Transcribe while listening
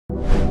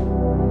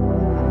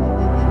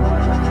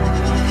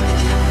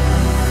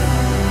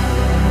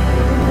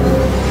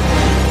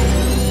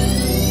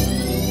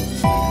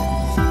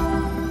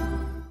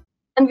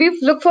And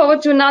we've looked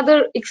forward to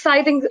another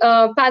exciting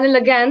panel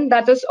again,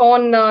 that is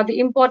on the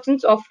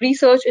importance of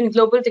research in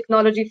global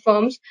technology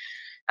firms.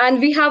 And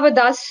we have with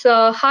us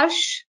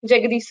Harsh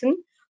Jagadisan,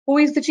 who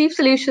is the Chief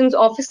Solutions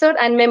Officer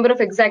and member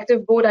of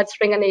Executive Board at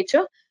Springer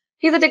Nature.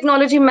 He's a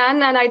technology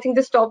man, and I think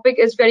this topic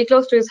is very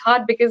close to his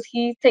heart because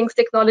he thinks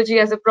technology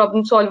as a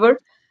problem solver.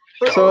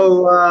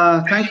 So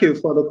thank you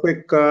for the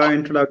quick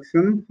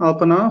introduction,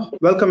 Alpana.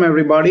 Welcome,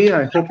 everybody.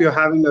 I hope you're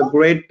having a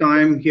great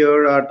time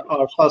here at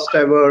our first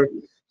ever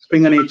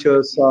Springer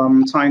Nature's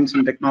Science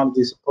and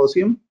Technology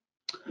Symposium.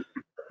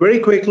 Very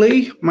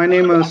quickly, my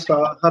name is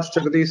Harsh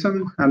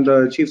Jagadisan. I'm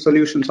the Chief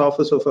Solutions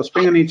Officer for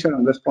Springer Nature.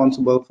 I'm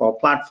responsible for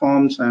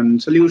platforms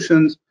and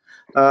solutions.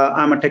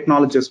 I'm a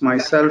technologist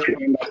myself,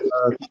 trained as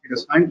a computer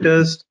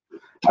scientist.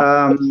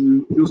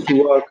 Used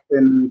to work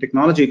in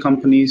technology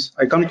companies.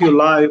 I come to you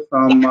live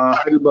from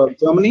Heidelberg,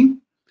 Germany.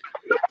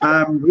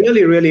 I'm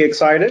really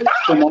excited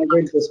to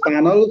moderate this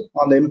panel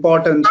on the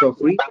importance of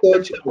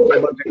research in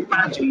global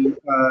technology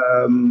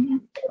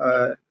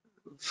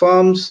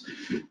firms.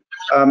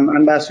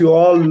 And as you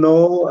all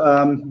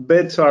know,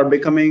 bits are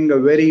becoming a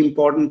very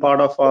important part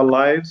of our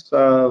lives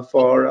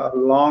for a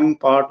long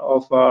part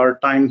of our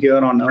time here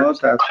on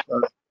Earth as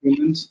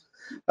humans.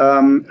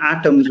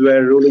 Atoms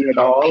were ruling it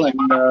all, and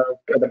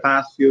for the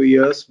past few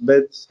years,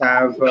 bits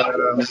have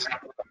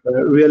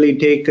really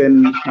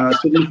taken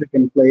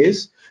significant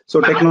place. So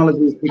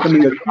technology is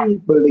becoming a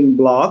key building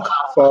block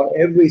for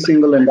every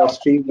single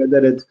industry,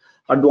 whether it's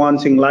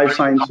advancing life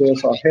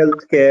sciences or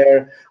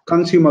healthcare,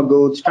 consumer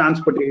goods,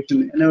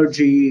 transportation,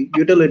 energy,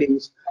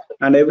 utilities,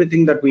 and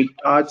everything that we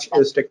touch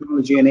is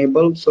technology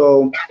enabled.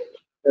 So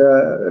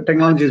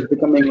technology is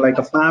becoming like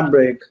a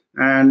fabric,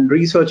 and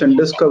research and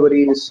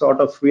discovery is sort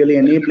of really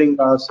enabling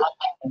us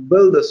to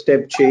build a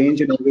step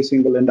change in every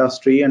single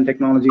industry, and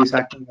technology is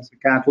acting as a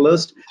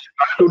catalyst.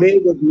 Today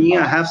with me,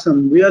 I have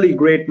some really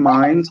great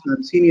minds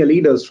and senior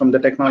leaders from the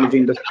technology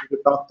industry to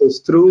talk this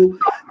through.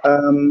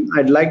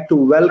 I'd like to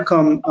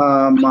welcome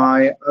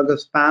my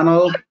August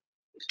panel.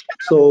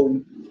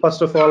 So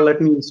first of all,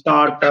 let me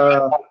start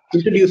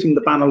introducing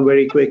the panel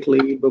very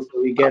quickly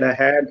before we get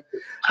ahead.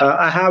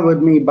 I have with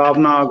me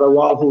Bhavna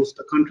Agarwal, who's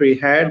the country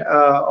head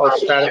of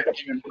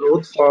strategy and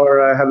growth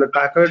for Hewlett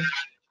Packard.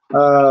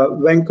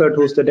 Venkat,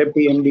 who's the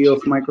deputy MD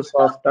of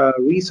Microsoft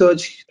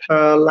Research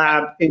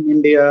Lab in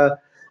India.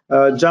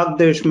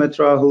 Jagdish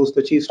Mitra, who's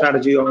the Chief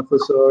Strategy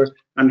Officer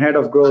and Head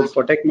of Growth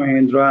for Tech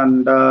Mahindra,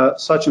 and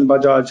Sachin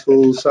Bajaj,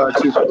 who's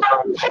Chief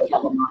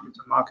of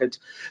Markets.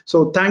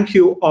 So thank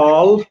you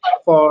all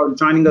for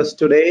joining us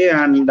today,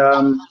 and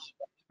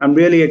I'm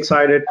really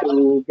excited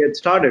to get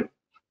started.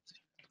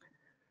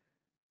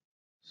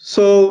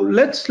 So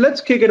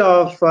let's kick it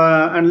off,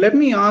 and let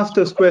me ask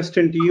this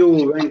question to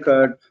you,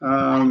 Venkat.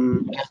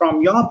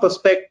 From your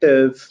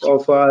perspective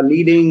of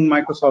leading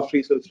Microsoft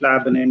Research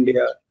Lab in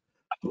India,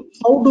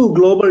 how do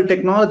global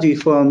technology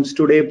firms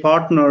today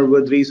partner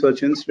with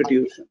research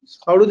institutions?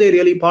 How do they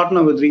really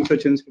partner with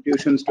research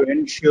institutions to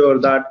ensure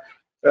that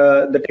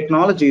the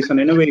technologies and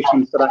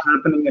innovations that are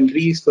happening in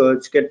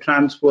research get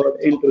transferred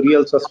into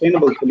real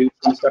sustainable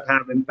solutions that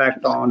have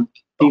impact on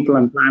people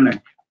and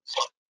planet?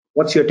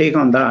 What's your take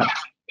on that?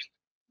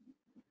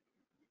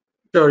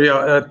 Sure,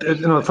 yeah.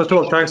 First of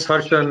all, thanks,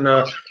 Harsh, and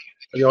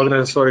the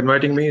organizers for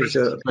inviting me. It's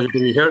a pleasure to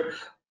be here.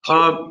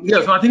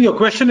 Yeah, so I think your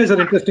question is an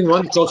interesting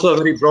one. It's also a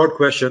very broad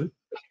question.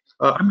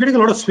 I'm getting a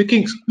lot of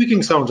squeaking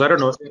sounds. I don't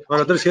know.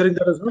 Are others hearing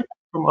that as well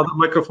from other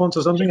microphones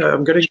or something?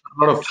 I'm getting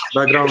a lot of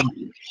background.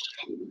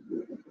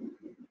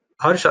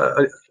 Harsh,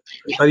 are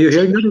you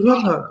hearing that as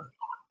well?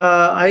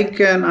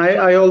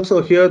 I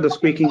also hear the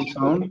squeaking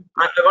sound.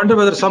 I wonder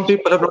whether some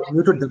people have not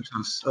muted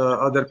themselves.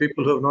 Are there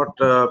people who have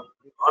not?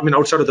 I mean,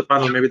 outside of the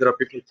panel, maybe there are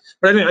people.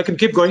 But anyway, I can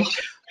keep going.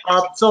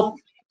 So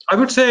I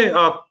would say,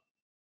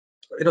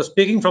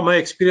 speaking from my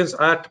experience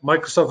at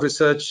Microsoft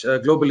Research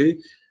globally,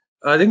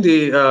 I think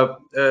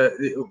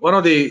one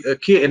of the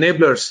key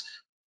enablers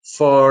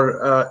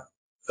for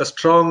a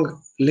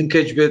strong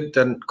linkage with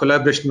and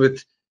collaboration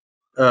with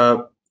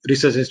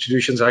research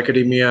institutions,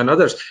 academia, and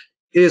others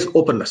is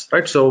openness,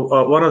 right?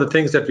 So one of the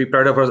things that we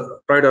pride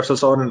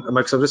ourselves on in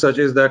Microsoft Research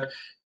is that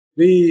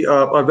we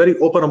are very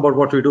open about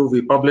what we do.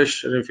 We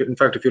publish, and in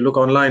fact, if you look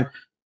online,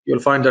 you'll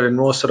find that in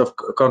most sort of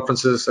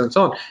conferences and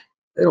so on,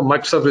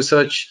 Microsoft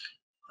Research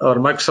or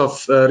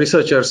Microsoft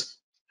researchers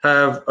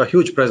have a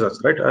huge presence,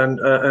 right?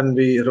 And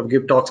we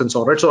give talks and so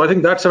on, right? So I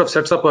think that sort of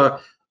sets up a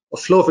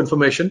flow of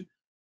information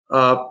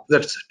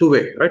that's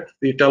two-way, right?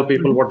 We tell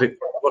people what they're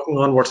working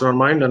on, what's on our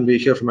mind, and we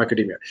hear from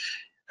academia.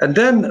 And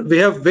then we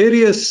have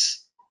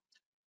various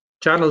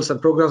channels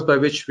and programs by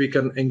which we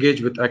can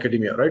engage with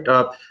academia, right?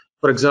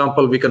 For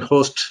example, we can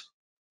host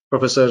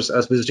professors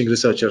as visiting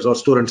researchers or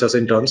students as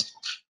interns.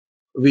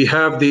 We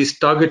have these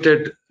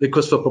targeted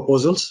requests for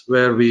proposals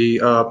where we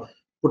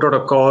put out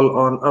a call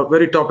on a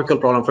very topical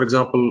problem. For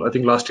example, I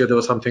think last year there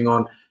was something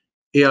on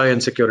AI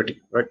and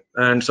security, right?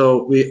 And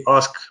so we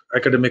ask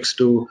academics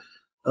to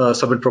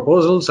submit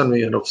proposals, and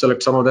we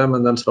select some of them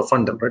and then sort of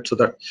fund them, right? So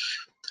that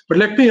But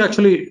let me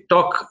actually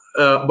talk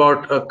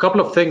about a couple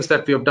of things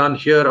that we have done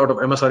here out of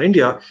MSR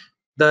India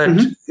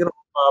that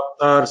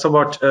are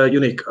somewhat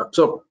unique.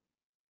 So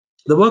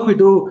the work we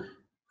do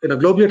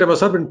globally at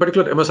MSR, in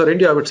particular at MSR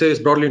India, I would say is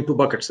broadly in two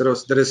buckets. There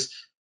is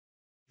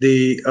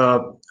the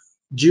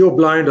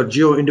geo-blind or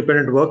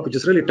geo-independent work, which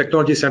is really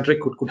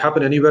technology-centric, could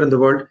happen anywhere in the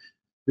world.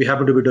 We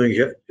happen to be doing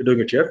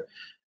it here.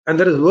 And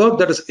there is work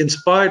that is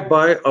inspired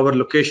by our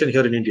location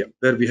here in India,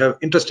 where we have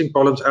interesting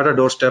problems at our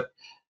doorstep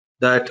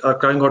that are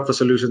crying out for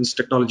solutions,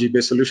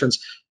 technology-based solutions,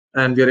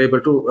 and we are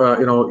able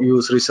to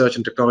use research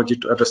and technology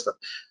to address them.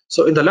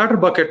 So in the latter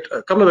bucket,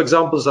 a couple of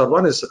examples are,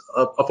 one is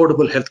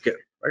affordable healthcare,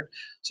 right?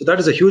 So that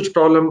is a huge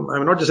problem. I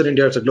mean, not just in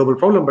India, it's a global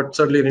problem, but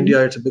certainly in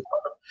India, it's a big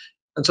problem.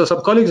 And so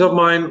some colleagues of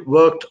mine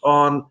worked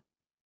on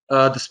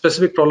the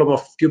specific problem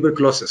of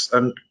tuberculosis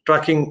and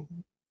tracking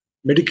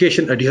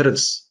medication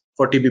adherence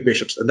for TB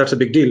patients, and that's a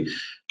big deal.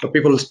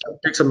 People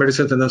take some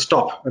medicines and then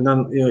stop, and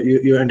then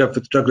you end up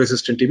with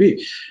drug-resistant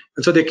TB.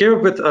 And so they came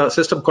up with a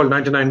system called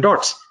 99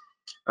 dots.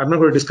 I'm not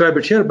going to describe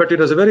it here, but it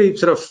was a very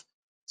sort of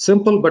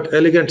simple but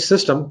elegant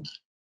system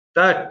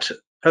that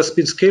has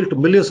been scaled to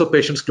millions of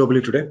patients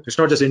globally today. It's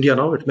not just India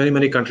now; it's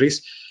many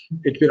countries.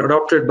 It's been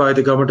adopted by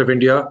the government of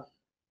India.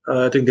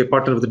 I think they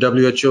partner with the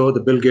WHO,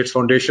 the Bill Gates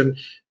Foundation,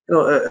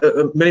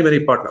 many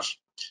partners.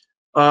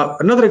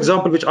 Another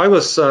example, which I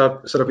was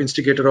sort of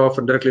instigator of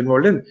and directly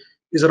involved in,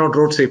 is around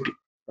road safety.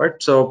 Right,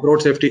 so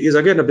road safety is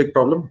again a big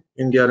problem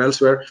in India and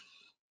elsewhere.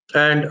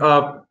 And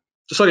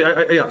so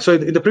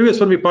in the previous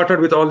one, we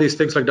partnered with all these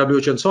things like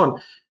WHO and so on.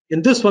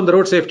 In this one, the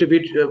road safety,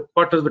 we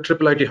partnered with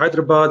IIIT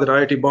Hyderabad and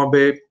IIT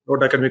Bombay,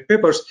 wrote academic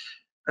papers,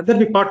 and then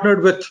we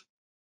partnered with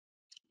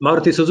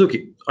Maruti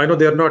Suzuki. I know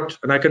they are not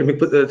an academic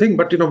thing,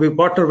 but we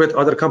partner with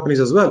other companies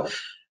as well,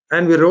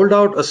 and we rolled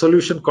out a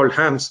solution called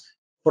HAMS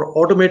for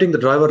automating the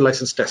driver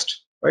license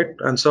test, right?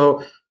 And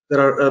so there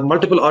are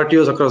multiple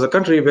RTOs across the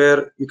country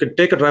where you can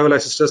take a driver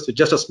license test with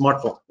just a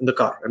smartphone in the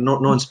car and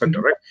no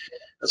inspector, right?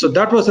 And so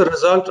that was a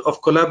result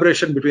of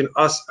collaboration between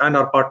us and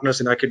our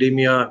partners in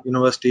academia,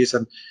 universities,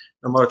 and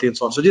Maruti and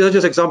so on. So these are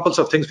just examples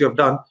of things we have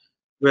done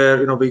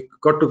where we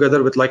got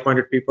together with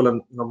like-minded people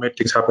and made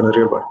things happen in the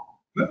real world.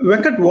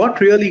 Venkat,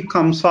 what really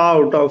comes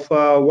out of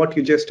what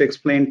you just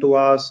explained to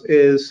us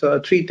is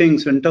three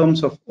things in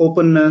terms of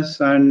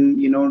openness and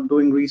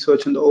doing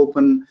research in the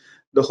open,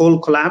 the whole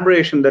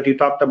collaboration that you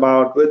talked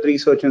about with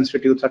research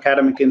institutes,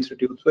 academic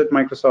institutes, with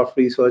Microsoft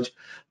Research,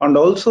 and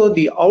also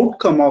the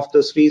outcome of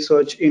this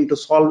research into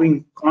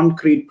solving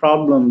concrete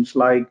problems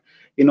like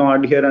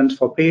adherence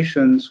for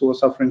patients who are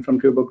suffering from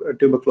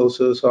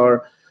tuberculosis,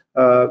 or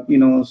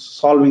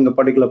solving a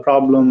particular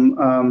problem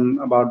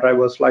about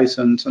driver's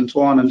license and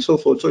so on and so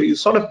forth. So you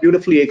sort of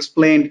beautifully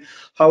explained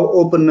how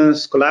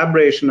openness,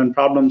 collaboration, and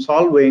problem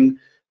solving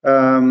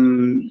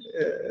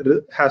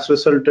has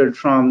resulted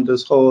from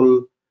this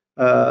whole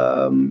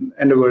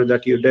endeavor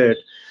that you did.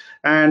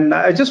 And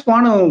I just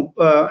want to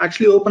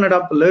actually open it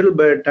up a little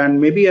bit,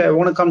 and maybe I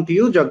want to come to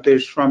you,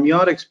 Jagdish, from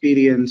your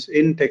experience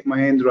in Tech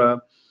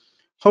Mahindra.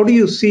 How do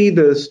you see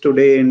this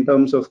today in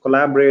terms of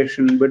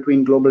collaboration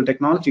between global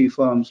technology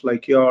firms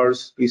like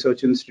yours,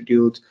 research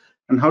institutes,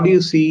 and how do you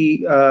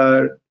see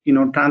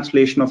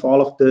translation of all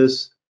of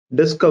this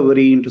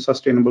discovery into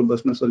sustainable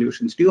business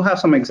solutions? Do you have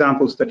some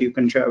examples that you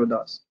can share with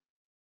us?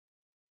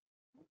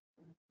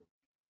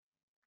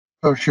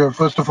 Oh, sure.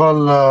 First of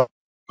all,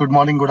 good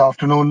morning, good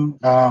afternoon.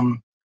 As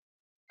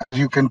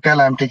you can tell,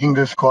 I'm taking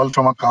this call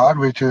from a car,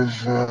 which is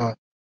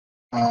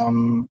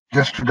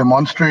just to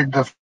demonstrate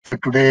the fact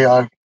that today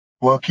our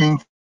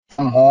working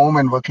from home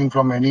and working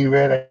from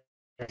anywhere,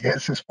 I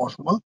guess, is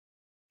possible.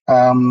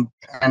 One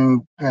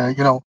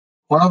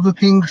of the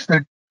things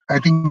that I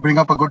think bring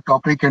up a good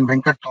topic, and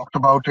Venkat talked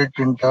about it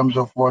in terms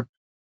of what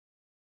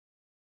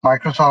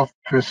Microsoft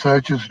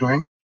Research is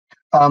doing.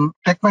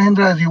 Tech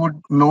Mahindra, as you would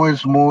know,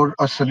 is more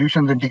a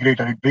solutions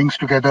integrator. It brings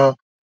together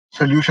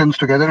solutions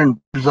together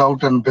and builds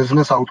out a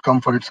business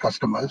outcome for its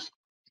customers,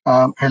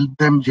 help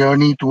them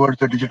journey towards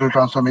the digital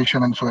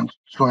transformation and so on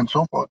and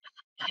so forth.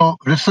 So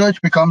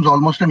research becomes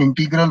almost an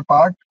integral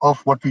part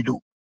of what we do,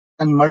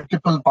 and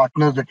multiple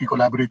partners that we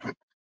collaborate with.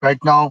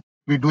 Right now,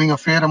 we're doing a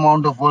fair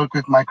amount of work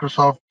with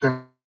Microsoft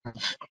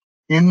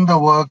in the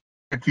work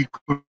that we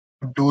could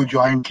do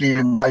jointly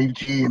in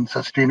 5G, in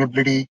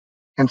sustainability,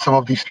 and some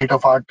of the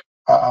state-of-art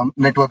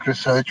network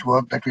research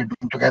work that we're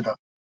doing together.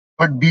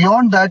 But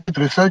beyond that, with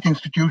research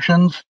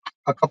institutions,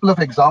 a couple of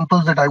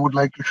examples that I would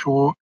like to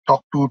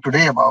talk to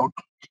today about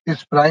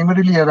is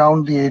primarily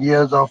around the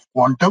areas of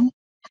quantum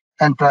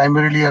and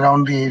primarily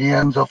around the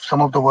areas of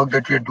some of the work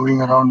that we are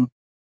doing around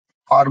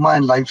pharma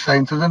and life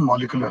sciences and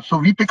molecular. So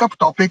we pick up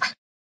topics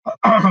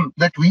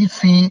that we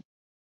see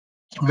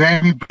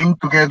where we bring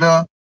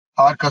together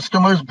our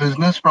customers'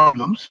 business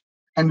problems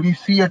and we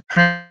see a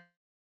trend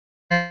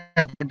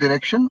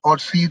direction or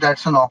see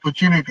that's an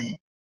opportunity,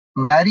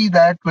 marry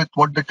that with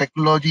what the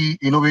technology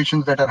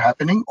innovations that are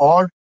happening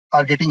or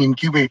are getting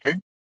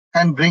incubated,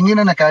 and bring in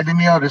an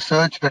academia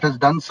research that has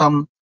done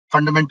some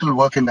fundamental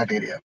work in that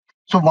area.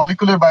 So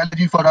molecular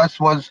biology for us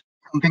was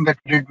something that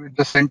we did with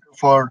the Center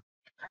for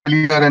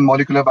cellular and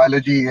molecular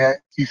biology,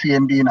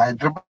 CCMB in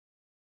Hyderabad.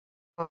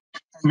 And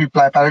we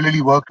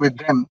parallelly worked with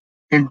them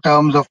in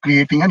terms of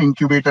creating an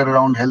incubator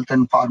around health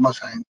and pharma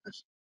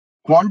sciences.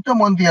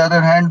 Quantum, on the other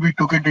hand, we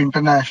took it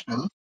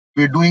international.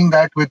 We're doing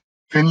that with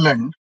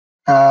Finland,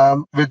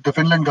 with the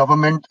Finland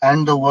government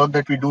and the work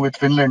that we do with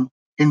Finland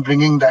in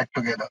bringing that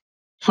together.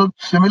 So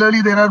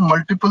similarly, there are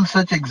multiple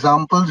such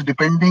examples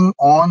depending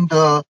on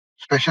the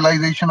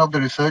specialization of the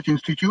research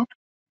institute.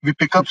 We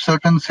pick up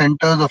certain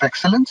centers of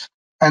excellence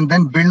and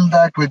then build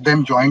that with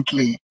them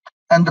jointly.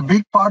 And the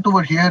big part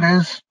over here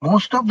is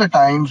most of the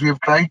times we have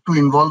tried to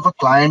involve a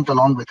client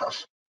along with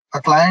us,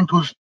 a client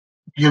who's,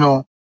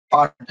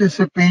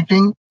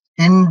 participating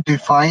in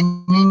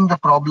defining the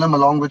problem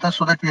along with us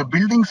so that we are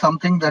building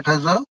something that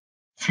has a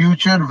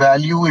future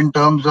value in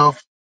terms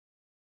of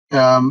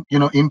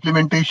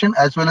implementation,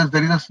 as well as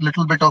there is a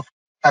little bit of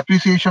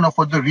appreciation of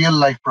what the real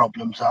life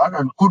problems are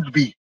and could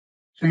be.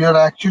 So you're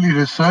actually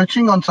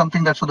researching on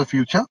something that's for the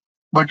future,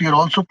 but you're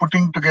also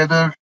putting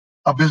together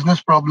a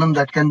business problem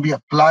that can be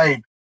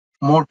applied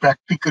more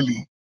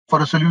practically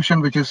for a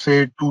solution which is,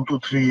 say, 2 to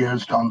 3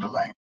 years down the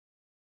line.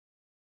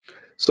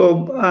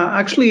 So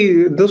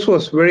actually, this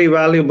was very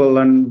valuable,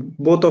 and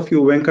both of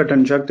you, Venkat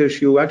and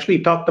Jagdish, you actually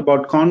talked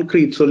about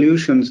concrete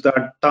solutions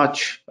that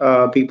touch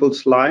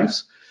people's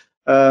lives,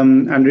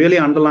 and really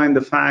underline the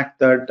fact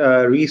that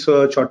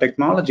research or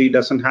technology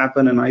doesn't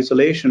happen in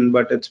isolation,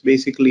 but it's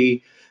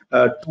basically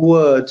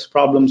towards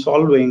problem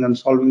solving and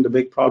solving the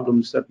big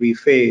problems that we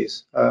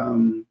face.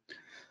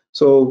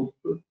 So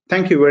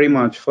thank you very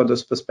much for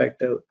this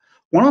perspective.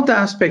 One of the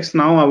aspects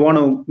now I want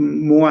to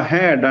move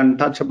ahead and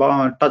touch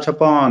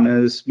upon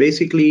is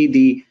basically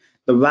the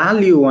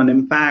value and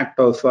impact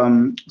of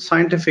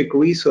scientific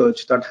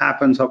research that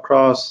happens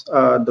across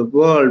the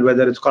world,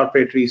 whether it's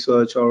corporate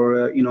research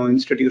or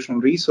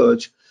institutional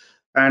research,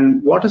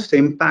 and what is the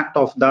impact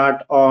of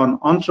that on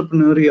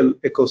entrepreneurial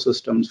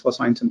ecosystems for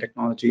science and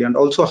technology, and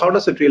also how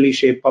does it really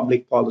shape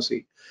public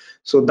policy.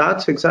 So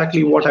that's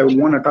exactly what I would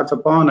want to touch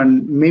upon.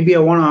 And maybe I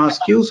want to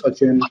ask you,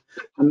 Sachin,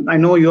 and I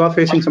know you are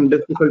facing some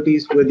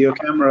difficulties with your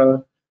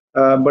camera,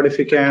 but if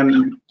you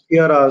can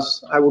hear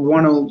us, I would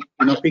want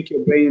to pick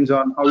your brains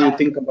on how you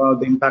think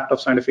about the impact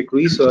of scientific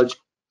research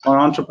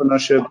on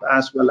entrepreneurship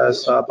as well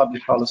as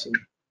public policy.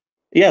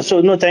 Yeah, so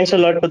no, thanks a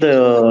lot for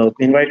the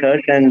invite,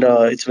 Harsh, and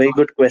it's a very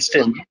good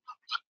question.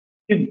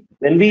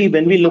 When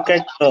we look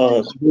at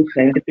the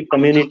scientific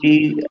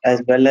community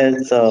as well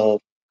as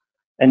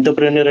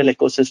entrepreneurial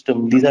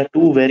ecosystem, these are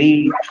two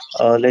very,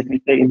 let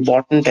me say,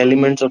 important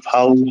elements of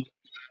how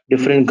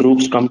different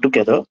groups come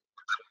together.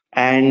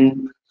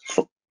 And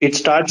it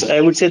starts, I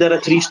would say there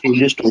are three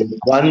stages to it.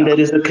 One, there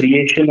is the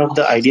creation of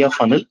the idea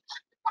funnel,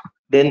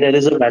 then there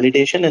is a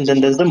validation, and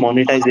then there's the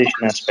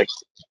monetization aspect.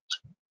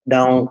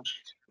 Now,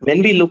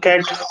 when we look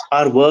at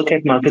our work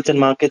at Markets and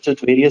Markets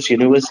with various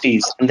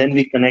universities, and then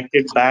we connect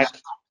it back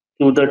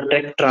to the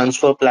tech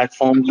transfer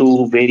platform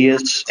to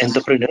various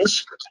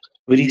entrepreneurs,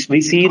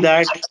 we see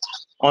that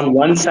on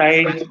one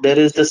side, there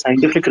is the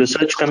scientific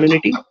research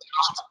community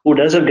who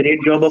does a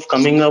great job of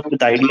coming up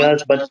with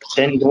ideas, but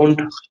then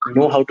don't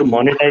know how to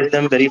monetize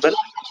them very well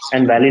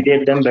and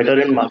validate them better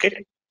in market.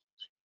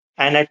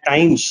 And at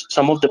times,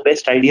 some of the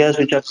best ideas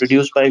which are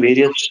produced by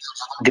various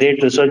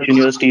great research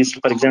universities,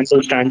 for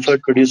example,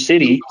 Stanford produced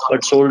Siri,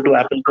 but sold to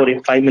Apple for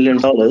 $5 million,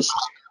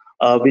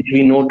 which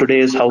we know today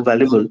is how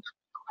valuable.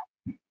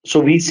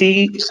 So we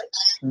see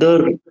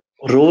the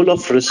role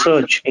of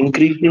research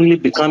increasingly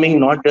becoming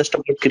not just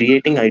about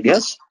creating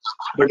ideas,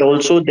 but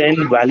also then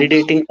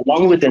validating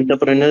along with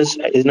entrepreneurs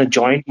in a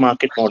joint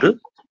market model,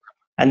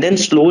 and then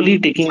slowly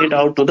taking it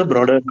out to the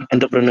broader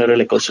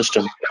entrepreneurial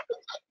ecosystem.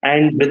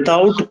 And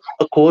without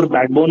a core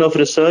backbone of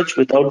research,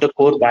 without the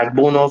core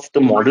backbone of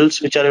the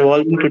models which are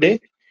evolving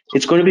today,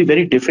 it's going to be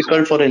very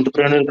difficult for the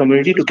entrepreneurial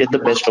community to get the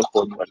best of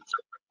both worlds.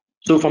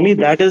 So for me,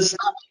 that is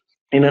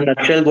in a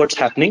nutshell what's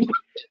happening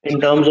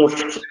in terms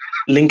of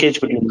linkage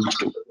between these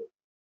two.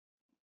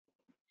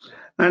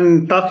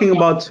 And talking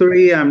about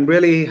Suri, I'm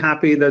really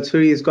happy that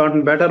Suri has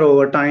gotten better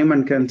over time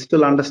and can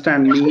still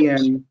understand me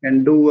and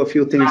can do a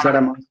few things that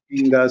I'm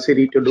asking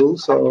Siri to do.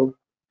 So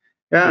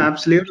yeah,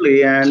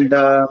 absolutely. And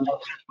I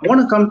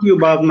want to come to you,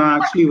 Bhavna,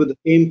 actually with the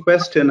same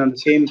question and the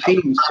same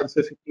theme,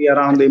 specifically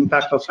around the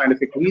impact of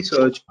scientific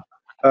research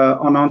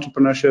on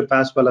entrepreneurship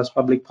as well as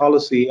public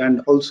policy. And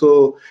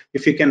also,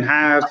 if you can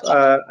add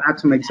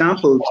some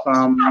examples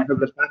from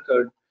Hewlett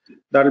Packard,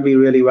 that'll be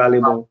really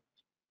valuable.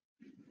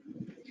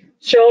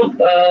 Sure.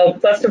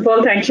 First of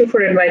all, thank you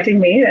for inviting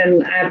me.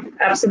 And I've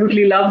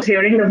absolutely loved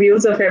hearing the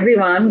views of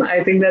everyone.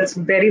 I think that's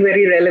very,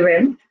 very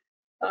relevant.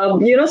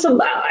 So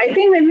I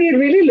think when we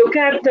really look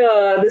at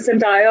this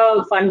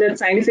entire funded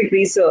scientific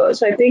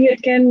research, I think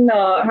it can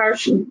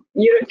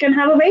it can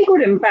have a very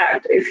good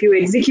impact if you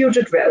execute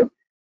it well.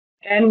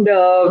 And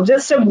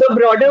just the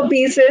broader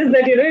piece is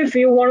that if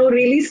you want to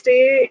really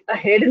stay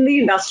ahead in the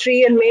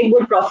industry and make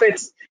good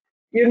profits,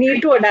 you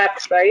need to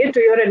adapt, right, to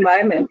your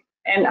environment.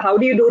 And how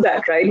do you do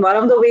that, right? One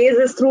of the ways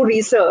is through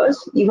research,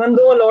 even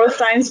though a lot of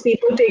times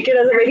people take it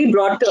as a very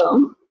broad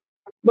term.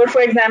 But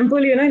for example,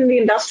 in the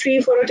industry,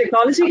 for a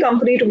technology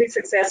company to be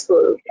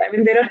successful, I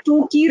mean, there are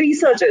two key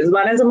researchers.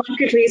 One is a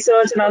market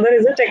research, another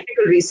is a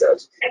technical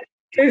research.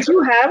 So if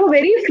you have a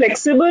very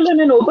flexible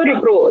and an open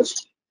approach,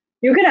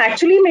 you can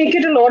actually make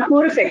it a lot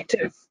more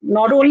effective,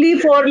 not only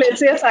for, let's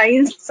say, a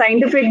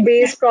scientific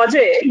based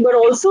project, but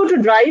also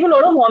to drive a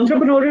lot of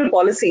entrepreneurial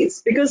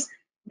policies, because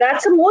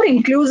that's a more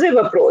inclusive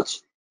approach.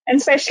 And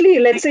especially,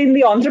 let's say, in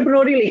the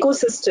entrepreneurial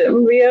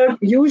ecosystem, we are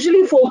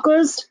usually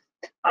focused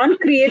on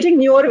creating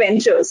newer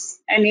ventures.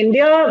 And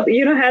India,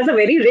 has a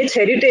very rich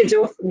heritage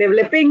of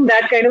developing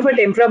that kind of a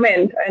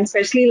temperament, and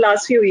especially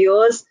last few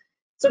years.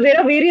 So there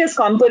are various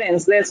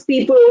components. There's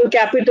people,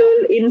 capital,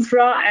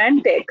 infra,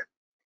 and tech.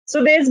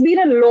 So there's been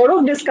a lot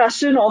of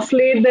discussion of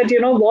late that,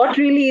 what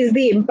really is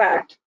the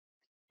impact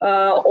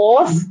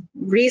of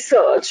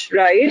research,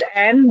 right?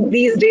 And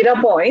these data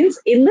points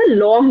in the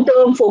long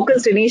term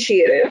focused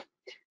initiative.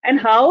 And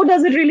how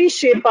does it really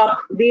shape up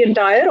the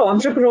entire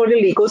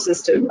entrepreneurial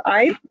ecosystem?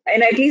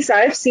 And at least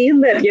I've seen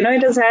that,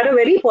 it has had a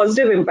very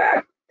positive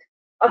impact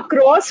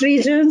across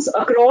regions,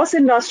 across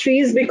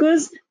industries,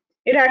 because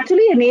it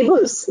actually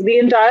enables the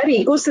entire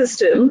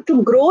ecosystem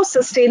to grow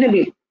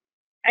sustainably.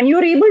 And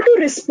you're able to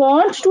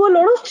respond to a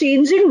lot of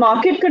changing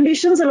market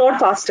conditions a lot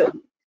faster.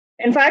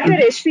 In fact, at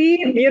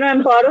HP,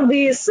 I'm part of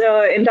this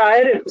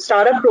entire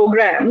startup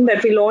program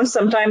that we launched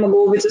some time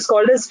ago, which is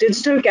called as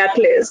Digital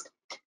Catalyst.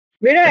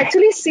 We're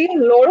actually seeing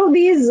a lot of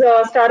these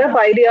startup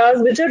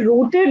ideas which are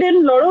rooted in a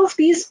lot of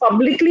these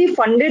publicly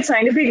funded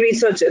scientific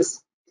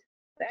researches.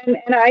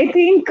 And I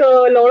think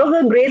a lot of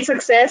the great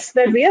success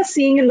that we are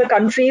seeing in the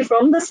country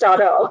from the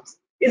startups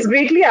is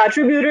greatly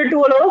attributed to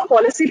a lot of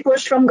policy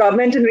push from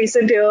government in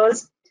recent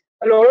years,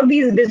 a lot of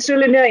these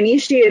digital India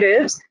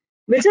initiatives,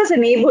 which has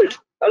enabled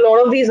a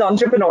lot of these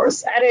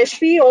entrepreneurs. At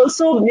HP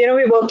also,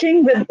 we're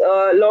working with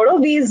a lot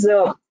of these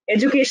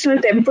educational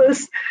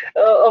temples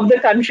of the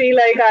country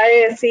like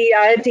IISc,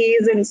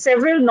 IITs, and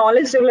several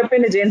knowledge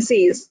development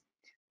agencies,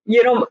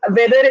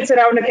 whether it's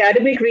around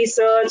academic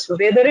research,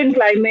 weather and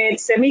climate,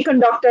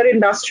 semiconductor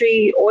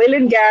industry, oil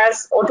and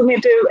gas,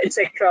 automotive,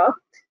 etc.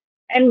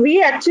 And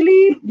we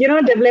actually,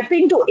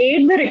 developing to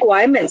aid the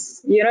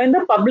requirements, in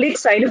the public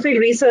scientific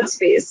research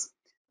space.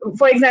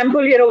 For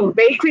example,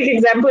 very quick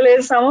example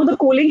is some of the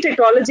cooling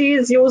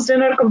technologies used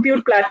in our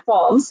compute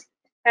platforms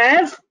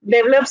have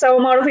developed some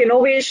amount of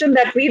innovation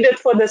that we did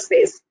for the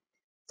space.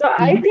 So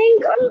I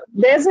think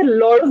there's a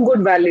lot of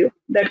good value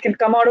that can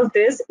come out of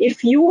this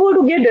if you were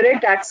to get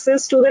direct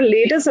access to the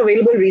latest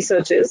available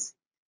researches,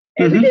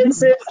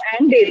 evidences,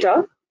 and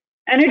data.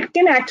 And it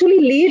can actually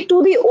lead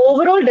to the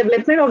overall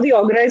development of the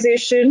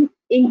organization,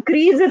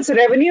 increase its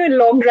revenue in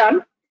long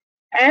run,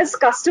 as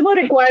customer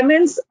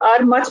requirements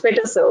are much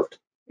better served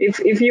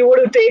if you were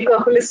to take a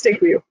holistic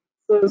view.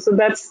 So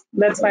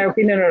that's my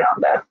opinion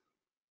around that.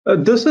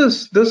 This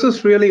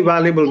is really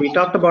valuable. We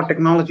talked about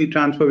technology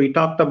transfer. We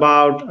talked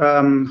about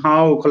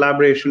how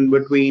collaboration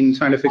between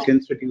scientific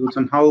institutes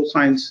and how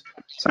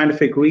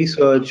scientific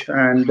research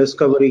and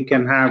discovery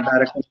can have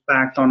direct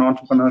impact on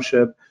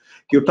entrepreneurship.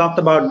 You talked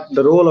about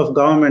the role of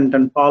government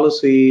and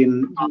policy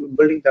in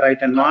building the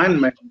right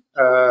environment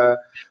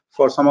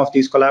for some of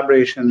these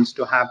collaborations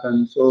to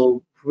happen.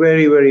 So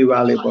very, very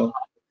valuable.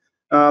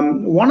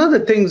 One of the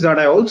things that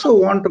I also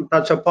want to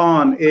touch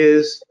upon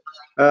is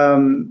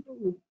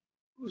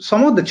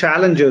some of the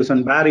challenges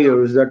and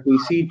barriers that we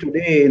see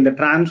today in the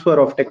transfer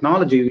of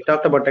technology. We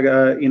talked about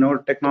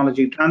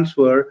technology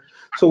transfer.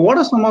 So what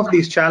are some of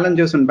these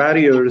challenges and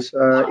barriers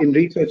in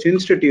research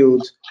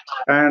institutes,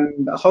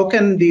 and how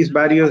can these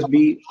barriers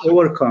be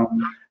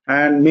overcome?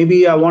 And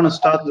maybe I want to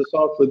start this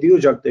off with you,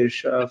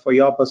 Jagdish, for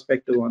your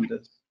perspective on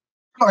this.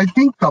 I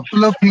think a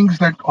couple of things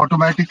that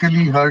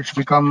automatically Harsh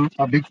become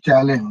a big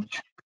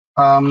challenge.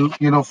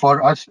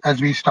 For us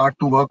as we start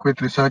to work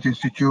with research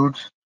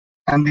institutes,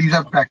 and these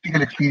are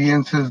practical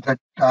experiences that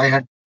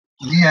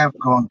we have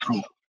gone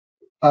through.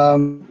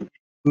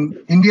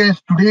 India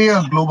is today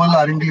a global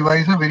R&D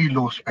wise a very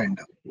low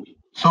spender.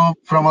 So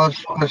from a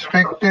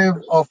perspective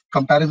of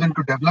comparison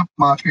to developed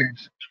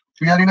markets,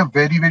 we are in a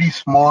very, very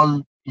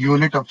small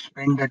unit of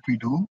spend that we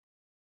do.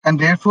 And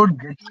therefore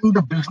getting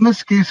the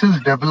business cases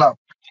developed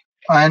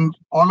and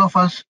all of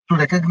us to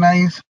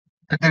recognize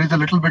that there is a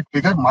little bit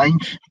bigger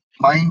mind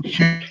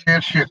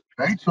share shift,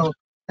 right? So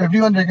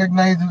everyone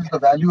recognizes the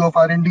value of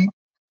R&D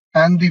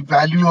and the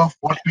value of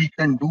what it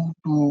can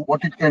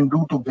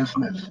do to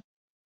business.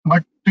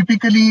 But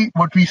typically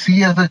what we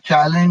see as a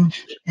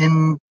challenge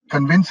in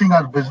convincing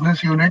our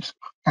business units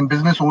and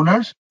business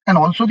owners and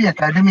also the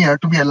academia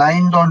to be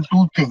aligned on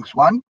two things.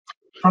 One,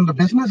 from the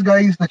business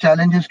guys, the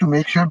challenge is to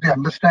make sure they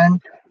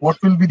understand what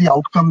will be the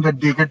outcome that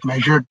they get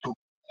measured to,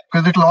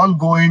 because it'll all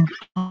go into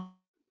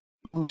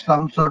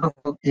some sort of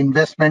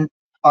investment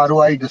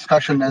ROI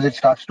discussion as it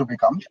starts to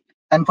become.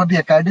 And for the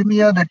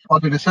academia or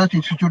the research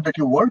institute that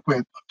you work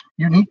with,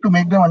 you need to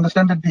make them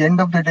understand that at the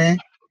end of the day,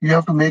 you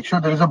have to make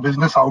sure there is a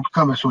business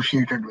outcome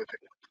associated with it.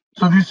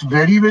 So it's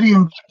very, very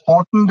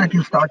important that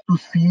you start to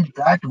see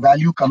that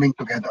value coming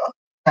together.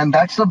 And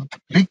that's a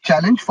big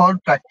challenge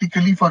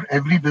practically for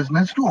every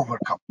business to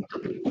overcome.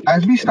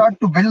 As we start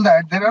to build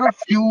that, there are a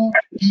few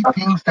key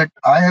things that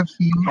I have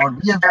seen or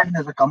we have seen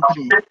as a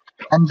company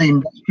and the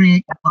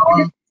industry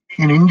overall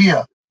in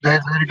India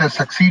where it has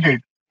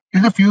succeeded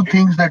is a few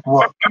things that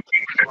work.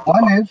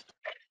 One is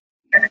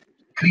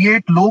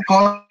create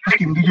low-cost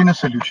indigenous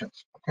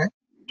solutions, okay,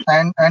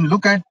 and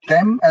look at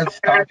them as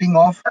starting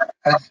off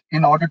as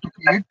in order to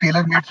create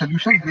tailor-made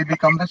solutions. They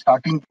become the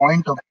starting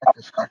point of that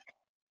discussion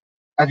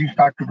as you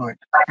start to do it.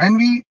 Then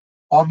we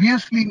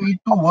obviously need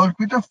to work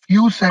with a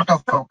few set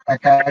of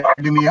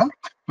academia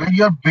where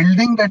you're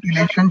building that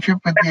relationship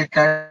with the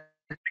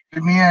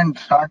academia and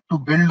start to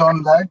build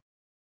on that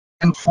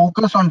and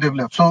focus on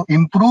develop. So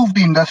improve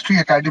the industry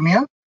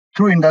academia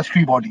through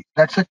industry body.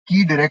 That's a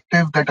key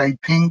directive that I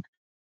think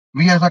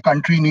we as a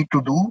country need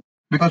to do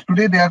because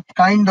today they are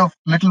kind of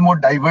little more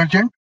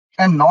divergent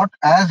and not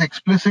as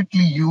explicitly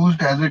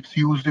used as it's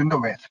used in the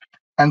West.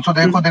 And so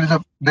therefore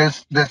there's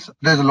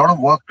a lot of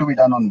work to be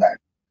done on that.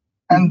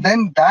 And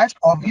then that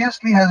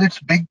obviously has its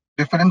big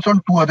difference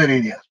on two other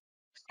areas.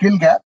 Skill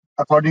gap,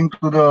 according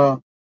to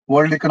the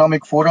World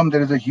Economic Forum,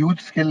 there is a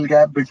huge skill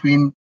gap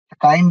between the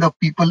kind of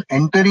people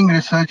entering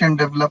research and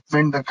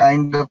development, the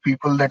kind of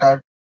people that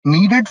are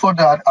needed for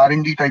the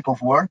R&D type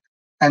of work.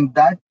 And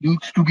that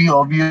needs to be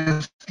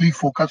obviously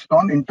focused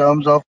on in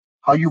terms of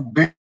how you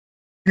build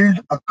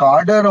a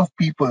cadre of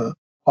people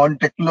on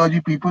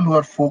technology, people who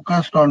are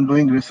focused on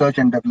doing research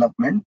and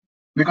development,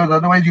 because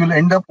otherwise you'll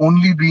end up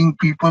only being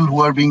people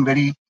who are being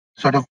very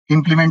sort of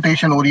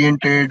implementation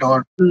oriented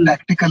or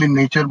tactical in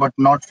nature, but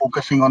not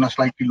focusing on a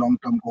slightly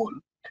long-term goal.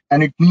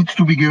 And it needs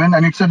to be given,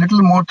 and it's a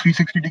little more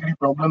 360-degree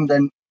problem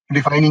than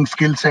defining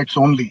skill sets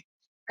only.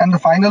 And the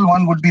final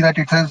one would be that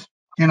it has,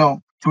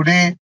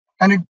 today,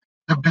 and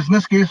the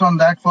business case on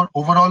that for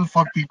overall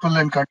for people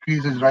and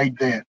countries is right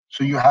there.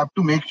 So you have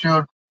to make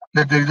sure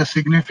that there is a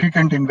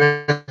significant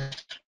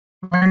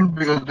investment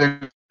because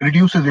that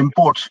reduces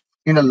imports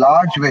in a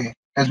large way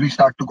as we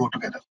start to go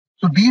together.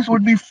 So these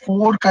would be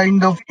four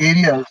kind of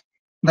areas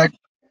that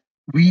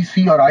we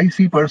see or I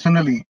see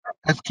personally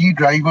as key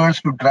drivers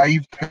to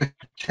drive the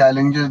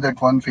challenges that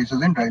one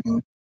faces in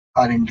driving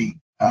R&D.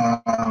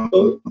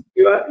 So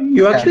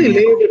you actually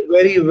laid it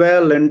very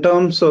well in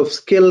terms of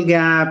skill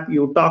gap.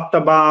 You talked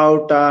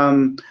about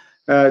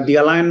the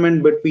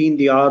alignment between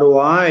the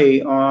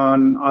ROI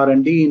on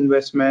R&D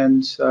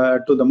investments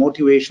to the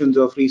motivations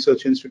of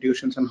research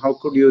institutions, and how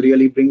could you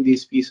really bring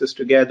these pieces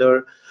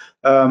together.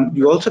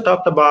 You also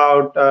talked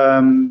about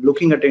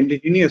looking at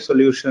indigenous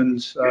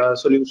solutions,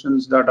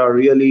 solutions that are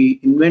really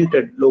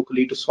invented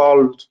locally to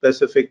solve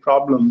specific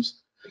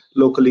problems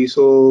locally.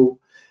 So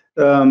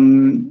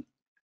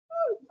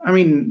I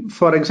mean,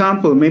 for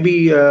example,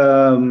 maybe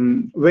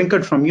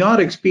Venkat, from your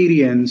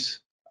experience,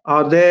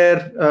 are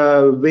there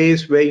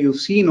ways where you've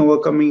seen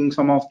overcoming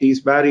some of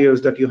these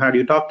barriers that you had?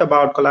 You talked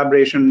about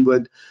collaboration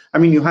with, I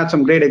mean, you had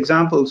some great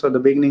examples at the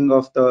beginning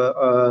of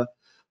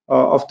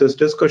this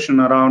discussion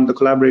around the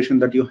collaboration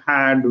that you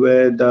had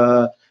with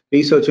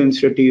research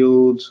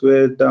institutes,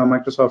 with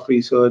Microsoft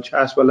Research,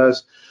 as well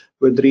as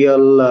with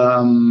real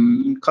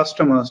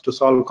customers to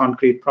solve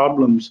concrete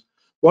problems.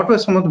 What were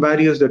some of the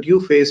barriers that you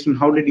faced, and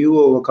how did you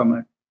overcome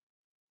it?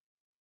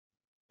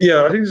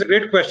 Yeah, I think it's a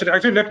great question.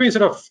 Actually, let me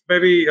sort of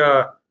maybe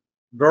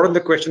broaden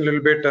the question a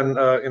little bit and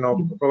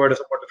provide a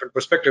somewhat different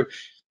perspective.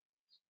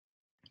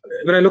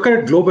 When I look at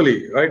it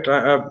globally, right,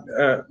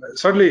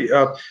 certainly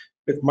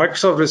with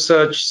Microsoft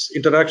Research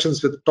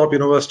interactions with top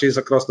universities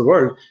across the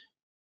world,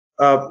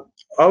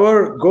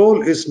 our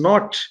goal is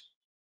not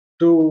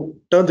to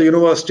turn the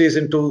universities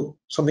into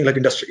something like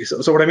industry.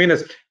 So what I mean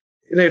is,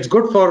 it's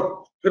good for,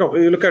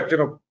 you look at,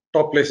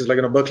 top places like,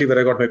 Berkeley, where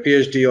I got my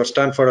PhD, or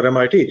Stanford or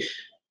MIT,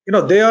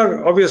 they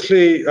are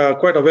obviously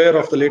quite aware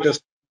of the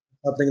latest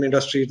happening in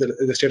industry,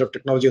 the state of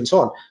technology and so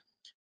on.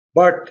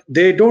 But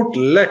they don't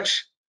let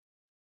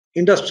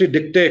industry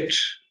dictate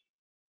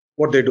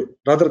what they do.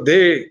 Rather,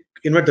 they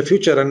invent the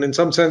future, and in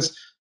some sense,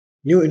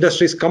 new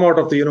industries come out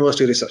of the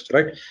university research,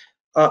 right?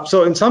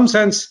 So in some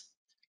sense,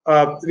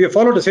 we have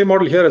followed the same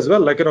model here as well.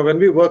 Like, when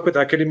we work with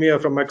academia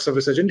from Microsoft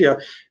Research India,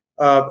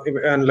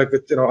 and like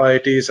with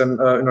IITs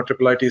and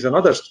triple ITs and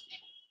others,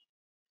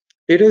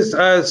 it is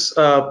as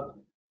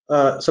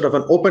sort of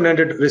an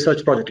open-ended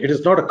research project. It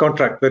is not a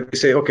contract where we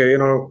say, okay,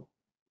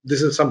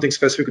 this is something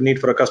specific we need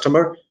for a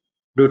customer,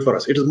 do it for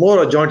us. It is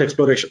more a joint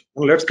exploration.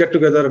 Let's get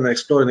together and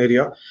explore an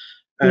area,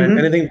 and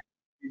anything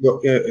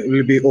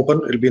will be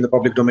open. It'll be in the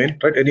public domain,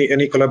 right?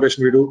 Any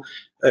collaboration we do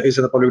is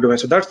in the public domain.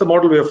 So that's the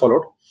model we have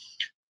followed.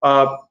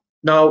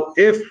 Now,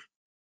 if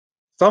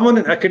someone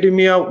in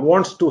academia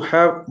wants to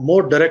have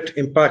more direct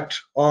impact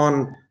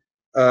on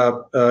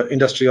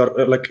industry,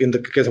 or like in the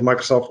case of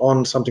Microsoft,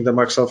 on something that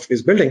Microsoft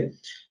is building,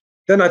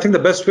 then I think the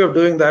best way of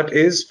doing that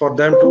is for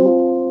them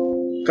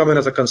to come in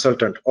as a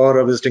consultant or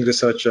a visiting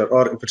researcher,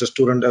 or if it's a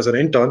student, as an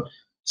intern,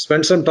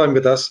 spend some time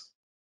with us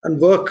and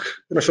work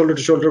shoulder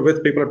to shoulder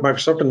with people at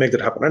Microsoft and make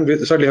that happen. And we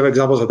certainly have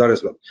examples of that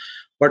as well.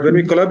 But when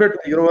we collaborate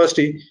with the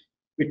university,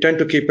 we tend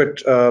to keep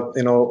it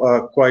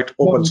quite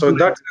open. So in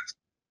that sense,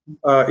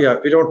 yeah,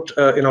 we don't,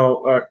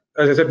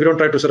 as I said, we don't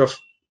try to sort of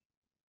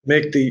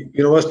make the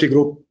university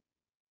group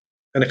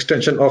an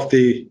extension of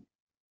the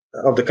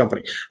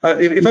company.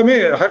 If I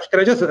may, Harsh, can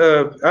I just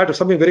add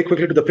something very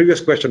quickly to the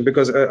previous question,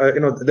 because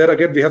there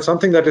again we have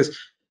something that is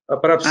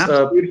perhaps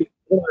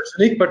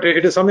unique, but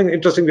it is something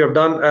interesting we have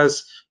done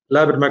as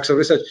lab at Microsoft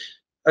Research.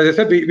 As I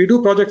said, we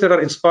do projects that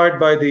are inspired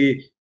by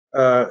the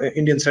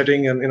Indian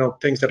setting and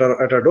things that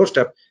are at our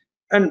doorstep,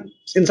 and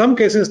in some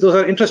cases those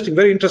are interesting,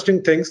 very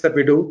interesting things that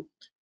we do,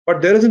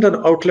 but there isn't an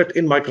outlet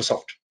in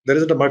Microsoft. There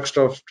isn't a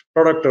Microsoft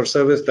product or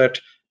service that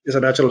is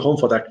a natural home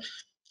for that.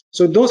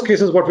 So in those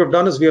cases, what we've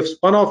done is we have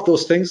spun off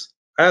those things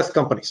as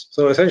companies.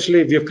 So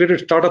essentially, we have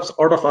created startups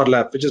out of our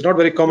lab, which is not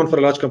very common for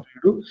a large company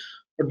to do.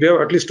 But we have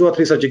at least 2 or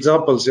 3 such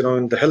examples.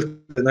 In the health,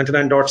 the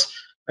 99 Dots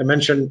I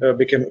mentioned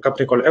became a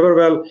company called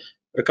Everwell.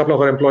 A couple of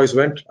our employees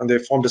went and they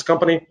formed this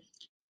company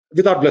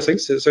without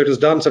blessings. So it was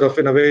done sort of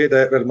in a way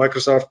that where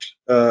Microsoft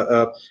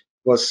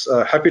was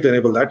happy to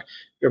enable that.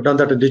 We have done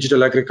that in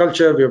digital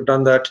agriculture. We have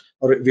done that,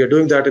 or we are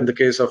doing that in the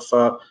case of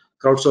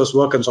crowdsourced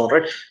work and so on,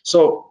 right?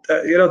 So,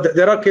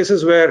 there are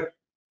cases where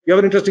you have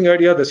an interesting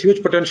idea, there's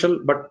huge potential,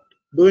 but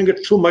doing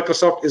it through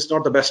Microsoft is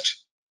not the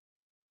best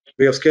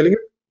way of scaling it.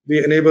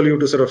 We enable you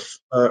to sort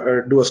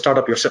of do a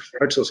startup yourself,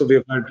 right? So we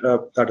have had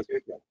that as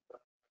well.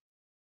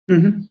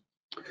 Mm-hmm.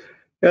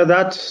 Yeah,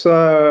 that's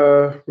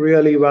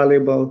really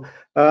valuable.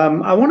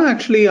 I want to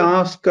actually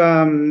ask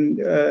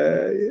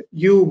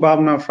you,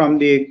 Bhavna, from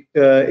the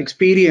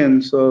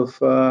experience of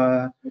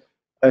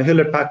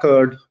Hewlett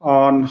Packard,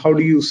 on how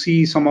do you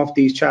see some of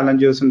these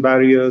challenges and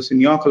barriers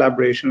in your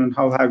collaboration, and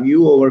how have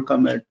you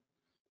overcome it?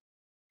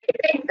 I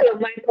think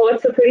my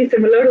thoughts are pretty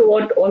similar to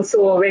what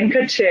also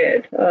Venkat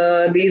shared.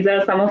 These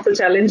are some of the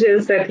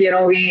challenges that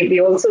we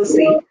also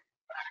see.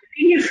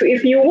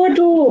 If you were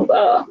to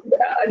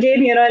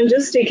again, I'm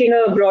just taking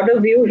a broader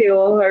view here,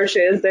 Harsh,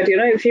 is that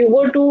if you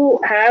were to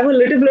have a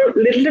little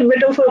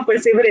bit of a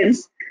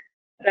perseverance,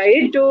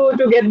 right,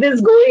 to get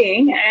this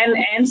going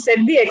and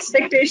set the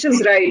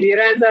expectations right.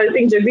 As I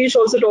think Jagdish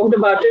also talked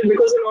about it,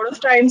 because a lot of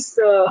times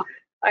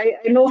I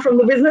know from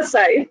the business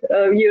side,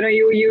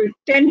 you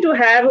tend to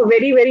have a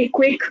very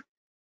quick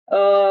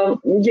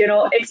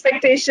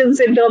expectations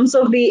in terms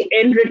of the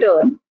end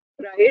return,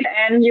 right?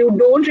 And you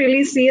don't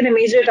really see an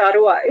immediate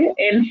ROI,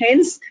 and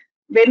hence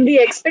when the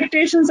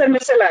expectations are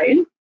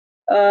misaligned,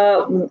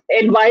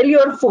 and while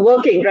you're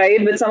working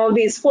right with some of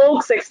these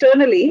folks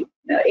externally,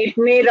 it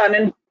may run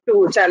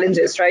into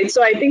challenges, right?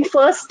 So I think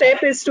first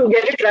step is to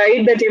get it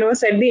right, that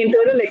set the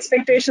internal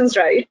expectations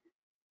right,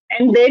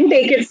 and then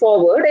take it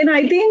forward. And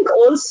I think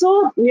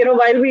also,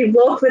 while we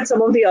work with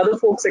some of the other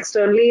folks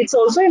externally, it's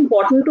also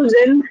important to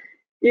then,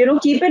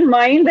 keep in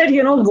mind that,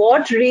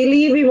 what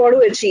really we want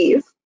to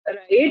achieve,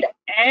 right?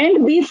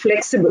 And be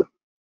flexible,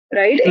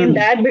 right? In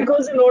that,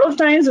 because a lot of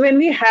times when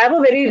we have a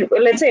very,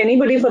 let's say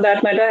anybody for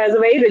that matter, has a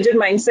very rigid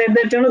mindset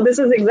that, this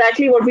is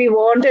exactly what we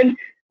want, and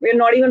we're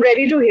not even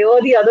ready to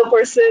hear the other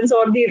person's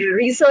or the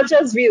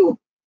researcher's view,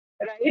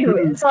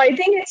 right? So I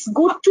think it's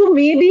good to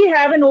maybe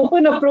have an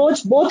open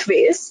approach both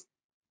ways,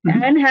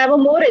 and have a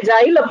more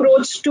agile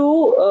approach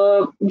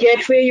to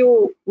get where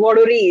you want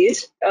to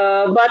reach.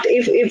 But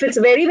if it's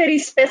very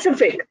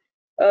specific,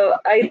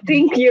 I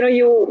think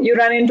you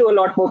run into a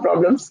lot more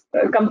problems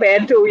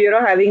compared to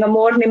having a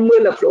more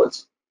nimble approach.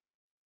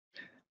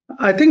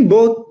 I think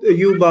both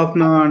you,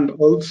 Bhavna, and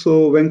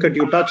also Venkat,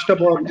 you touched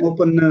upon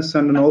openness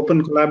and an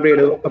open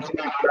collaborative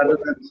approach, rather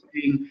than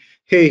saying,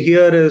 hey,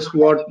 here is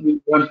what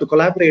we want to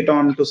collaborate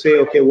on, to say,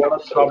 okay, what are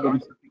the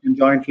problems that we can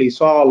jointly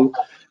solve,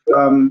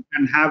 and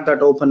have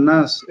that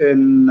openness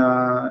in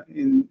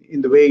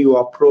the way you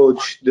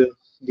approach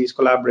these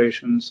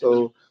collaborations.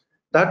 So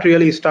that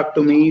really stuck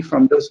to me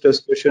from this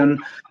discussion.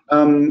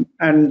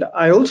 And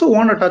I also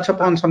want to touch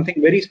upon something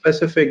very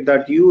specific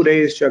that you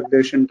raised,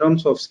 Jagdish, in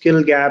terms of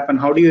skill gap, and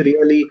how do you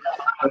really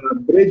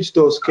bridge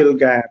those skill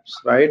gaps,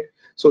 right?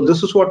 So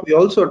this is what we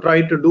also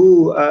try to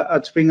do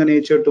at Springer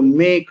Nature, to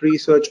make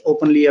research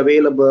openly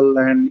available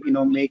and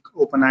make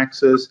open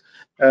access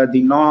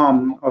the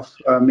norm of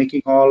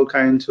making all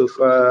kinds of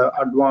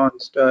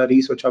advanced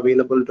research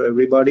available to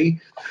everybody.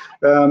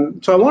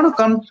 So I want to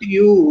come to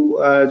you,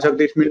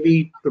 Jagdish,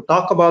 maybe to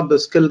talk about the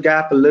skill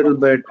gap a little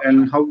bit,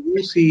 and how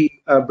you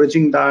see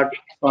bridging that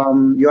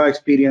from your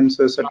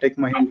experiences at Tech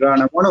Mahindra.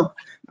 And I want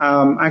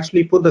to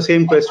actually put the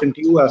same question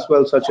to you as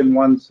well, Sachin,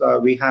 once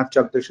we have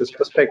Jagdish's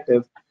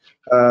perspective.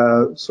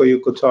 So you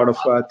could sort of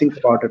think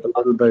about it a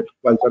little bit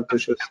while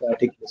Jagdish is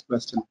taking this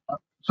question.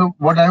 So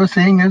what I was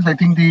saying is, I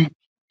think the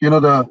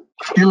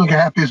skill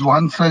gap is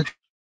one such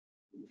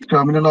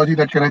terminology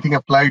that can, I think,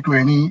 apply to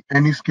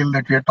any skill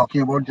that we are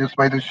talking about, just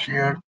by the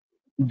sheer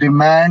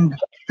demand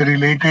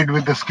related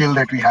with the skill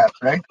that we have,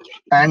 right?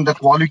 And the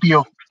quality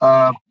of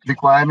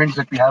requirements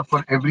that we have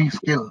for every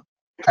skill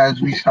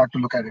as we start to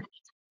look at it.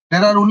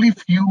 There are only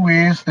few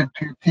ways that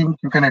you think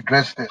you can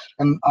address this,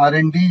 and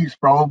R&D is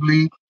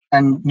probably,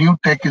 and new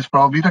tech is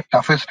probably the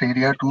toughest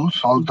area to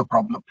solve the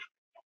problem.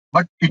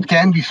 But it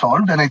can be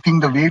solved, and I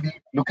think the way we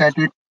look at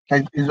it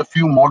is a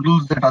few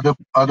models that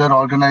other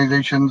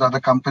organizations,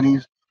 other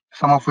companies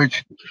some of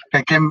which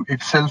TechM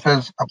itself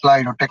has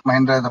applied or Tech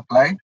Mahindra has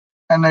applied,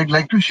 and I'd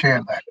like to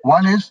share that.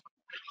 One is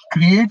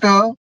create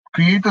a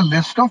create a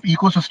list of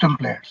ecosystem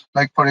players.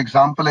 Like for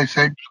example, I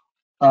said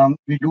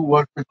we do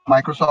work with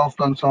Microsoft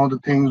on some of the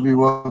things. We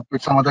work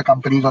with some other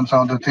companies on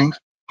some of the things.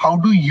 How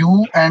do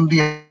you and the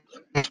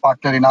alliance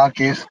partner, in our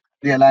case,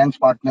 the alliance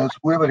partners,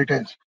 whoever it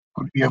is,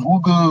 could be a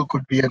Google,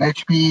 could be an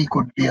HP,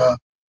 could be a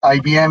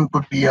IBM,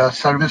 could be a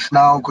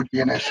ServiceNow, could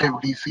be an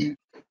SFDC,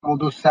 all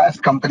those SaaS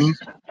companies.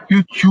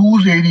 You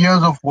choose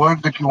areas of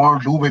work that you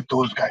want to do with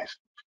those guys.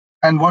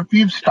 And what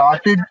we've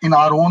started in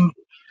our own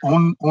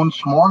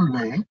small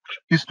way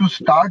is to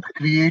start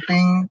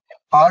creating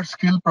hard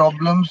skill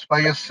problems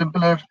by a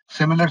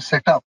similar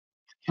setup,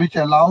 which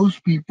allows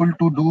people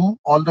to do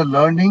all the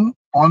learning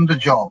on the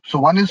job. So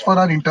one is for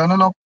our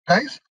internal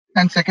guys,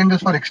 and second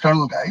is for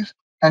external guys,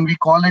 and we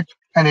call it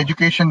an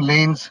education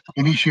lanes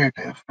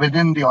initiative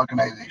within the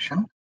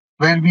organization,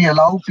 where we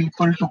allow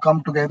people to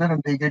come together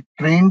and they get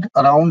trained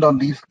around on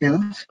these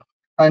skills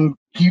and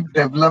keep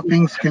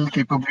developing skill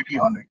capability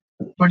on it.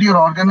 But your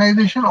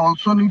organization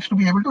also needs to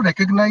be able to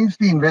recognize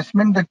the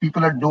investment that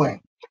people are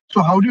doing.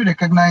 So how do you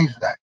recognize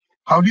that?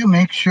 How do you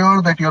make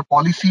sure that your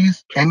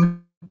policies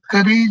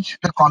encourage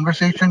the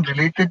conversation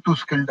related to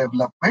skill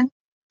development?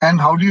 And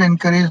how do you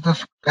encourage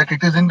this that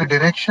it is in the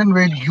direction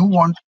where you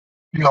want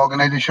the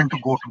organization to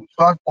go to?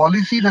 So our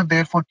policies have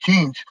therefore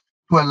changed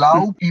to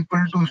allow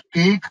people to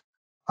take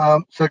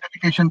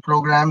certification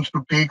programs,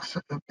 to take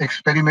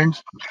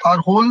experiments. Our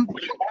whole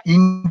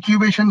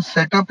incubation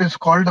setup is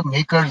called a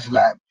maker's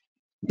lab.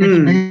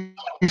 It's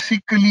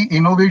basically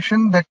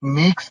innovation that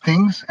makes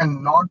things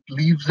and not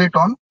leaves it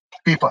on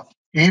paper.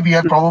 We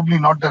are probably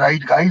not the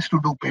right guys to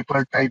do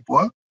paper type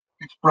work.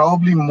 It's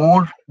probably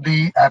more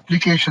the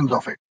applications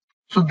of it.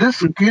 So this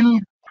skill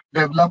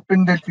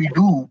development that we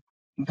do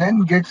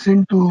then gets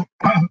into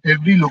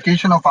every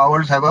location of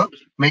ours have a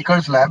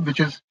maker's lab, which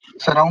is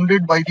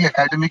surrounded by the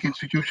academic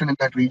institution in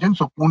that region.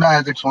 So Pune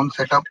has its own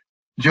setup,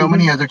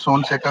 Germany has its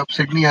own setup,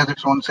 Sydney has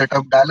its own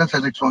setup, Dallas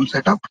has its own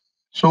setup,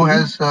 so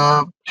has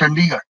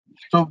Chandigarh.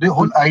 So the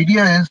whole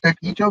idea is that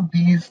each of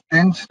these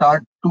then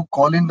start to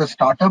call in the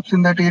startups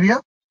in that area,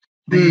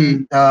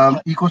 the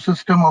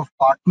ecosystem of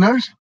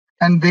partners,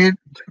 and they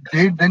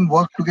then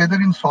work together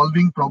in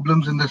solving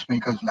problems in this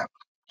makers lab.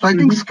 So I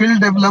think skill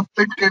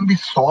development can be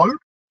solved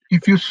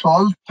if you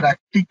solve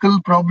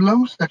practical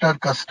problems that are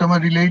customer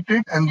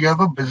related and you have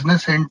a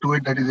business end to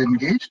it that is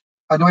engaged.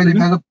 Otherwise,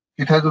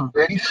 it has a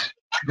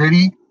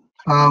very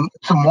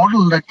it's a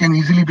model that can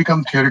easily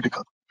become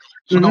theoretical.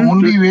 So the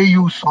only way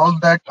you solve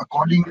that,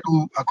 according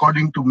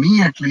to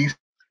me at least,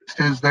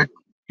 is that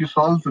you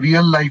solve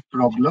real life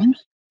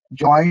problems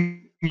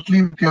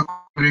jointly with your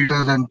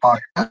collaborators and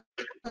partners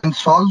and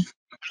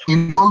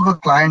involve a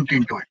client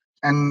into it.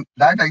 And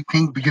that I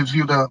think gives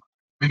you the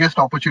biggest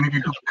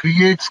opportunity to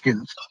create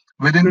skills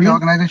within the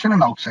organization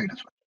and outside as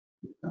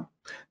well.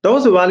 That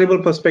was a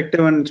valuable perspective,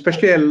 and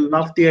especially I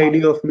love the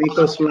idea of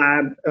Makers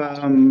Lab,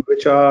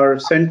 which are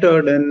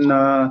centered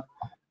in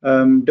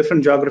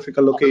different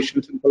geographical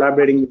locations and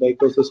collaborating with the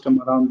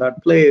ecosystem around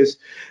that place.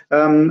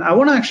 I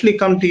want to actually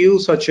come to you,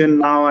 Sachin,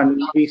 now,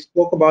 and we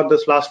spoke about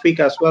this last week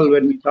as well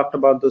when we talked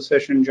about the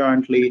session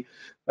jointly,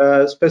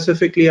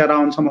 specifically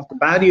around some of the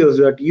barriers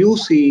that you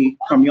see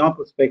from your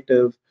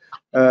perspective.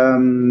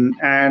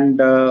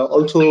 And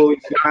also, if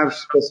you have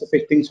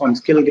specific things on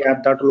skill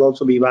gap, that will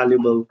also be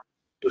valuable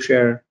to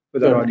share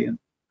with our Sure. audience.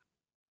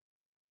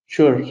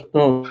 Sure.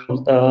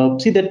 No,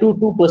 see, there are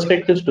two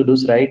perspectives to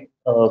this, right?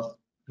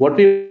 What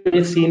we've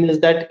always seen is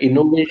that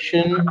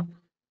innovation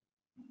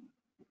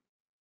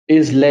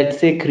is, let's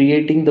say,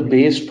 creating the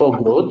base for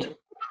growth.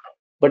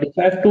 But if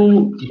I have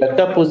to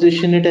better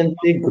position it and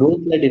say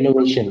growth-led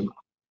innovation,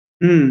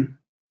 Mm.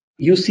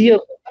 you see a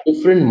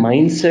different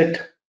mindset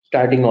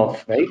starting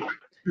off, right?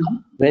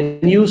 When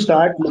you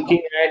start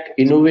looking at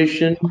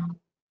innovation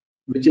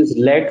which is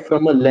led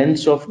from a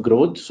lens of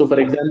growth. So, for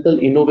example,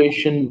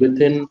 innovation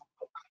within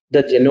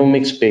the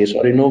genomic space,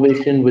 or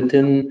innovation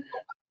within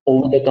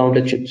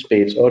over-the-counter chip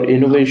space, or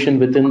innovation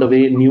within the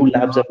way new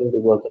labs are going to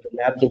work, or the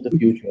labs of the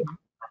future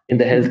in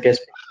the healthcare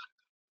space.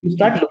 You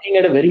start looking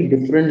at a very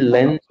different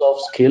lens of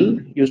skill.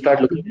 You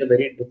start looking at a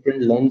very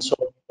different lens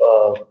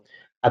of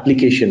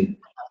application.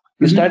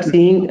 You start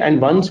seeing, and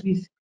once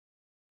we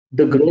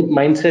the growth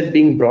mindset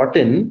being brought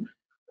in,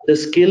 the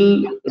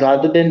skill,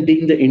 rather than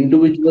being the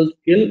individual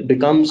skill,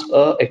 becomes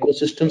a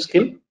ecosystem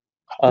skill.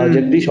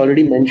 Jagdish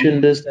already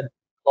mentioned this, that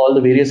all the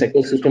various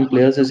ecosystem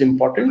players is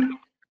important.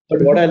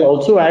 But what I'll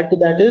also add to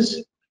that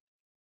is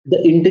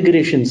the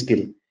integration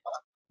skill.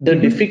 The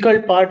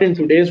difficult part in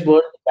today's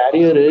world,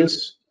 barrier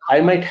is I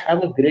might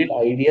have a great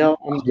idea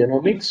on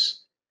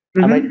genomics,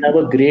 I might have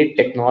a great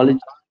technology,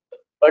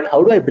 but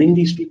how do I bring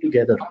these two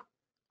together?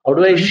 How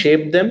do I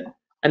shape them?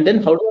 And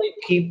then how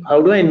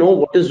do I know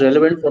what is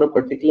relevant for a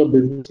particular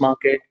business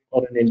market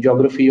or an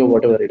geography or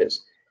whatever it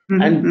is?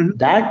 And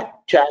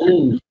that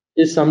challenge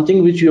is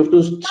something which you have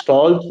to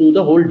stall through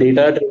the whole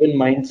data driven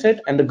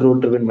mindset and the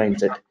growth driven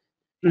mindset.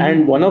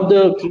 And one of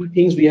the key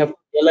things we have to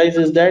realize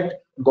is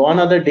that gone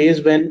are the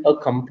days when a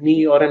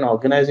company or an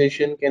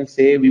organization can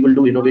say we will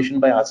do innovation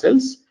by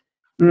ourselves.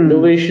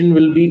 Innovation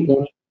will be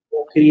only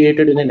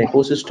created in an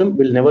ecosystem,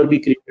 will never be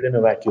created in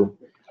a vacuum.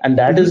 And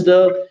that is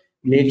the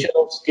nature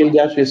of skill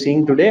gaps we're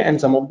seeing today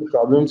and some of the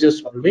problems you're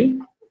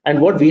solving.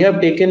 And what we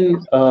have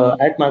taken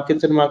at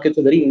Markets and Markets,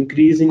 a very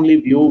increasingly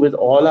view with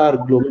all our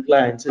global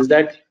clients is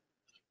that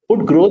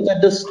put growth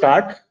at the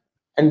start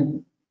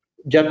and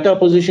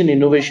juxtaposition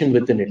innovation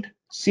within it.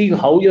 See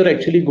how you're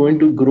actually going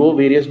to grow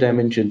various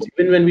dimensions.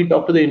 Even when we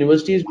talk to the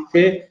universities, we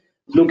say,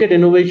 look at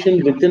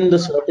innovation within the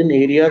certain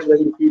areas where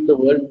you feel the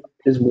world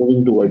is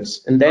moving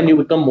towards. And then you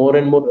become more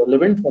and more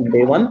relevant from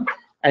day one.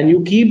 And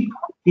you keep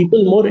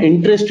people more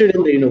interested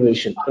in the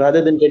innovation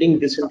rather than getting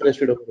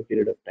disinterested over a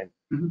period of time.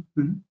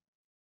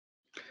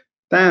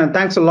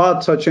 Thanks a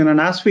lot, Sachin. And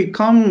as we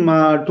come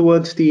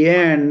towards the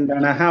end,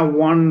 and I have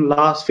one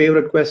last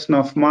favorite question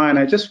of mine,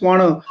 I just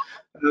want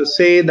to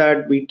say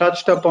that we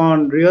touched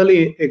upon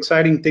really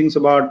exciting things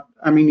about,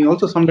 I mean, you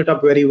also summed it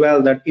up very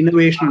well, that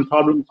innovation and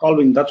problem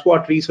solving, that's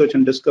what research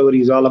and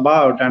discovery is all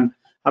about, and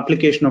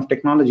application of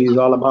technology is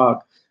all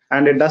about.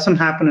 And it doesn't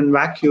happen in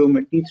vacuum.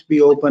 It needs to be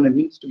open. It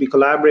needs to be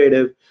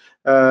collaborative.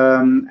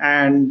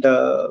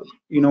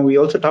 We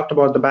also talked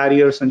about the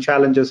barriers and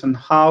challenges and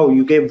how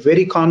you gave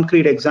very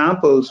concrete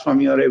examples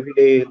from your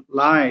everyday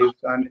life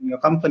and in your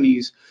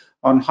companies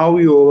on how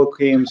you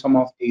overcame some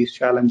of these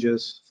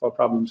challenges for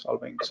problem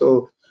solving.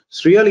 So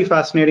it's really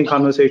fascinating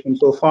conversation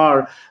so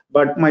far.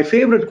 But my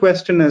favorite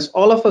question is,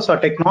 all of us are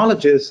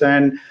technologists,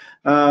 and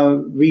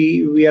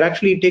we are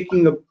actually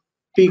taking a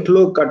peek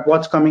look at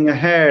what's coming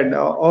ahead,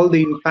 all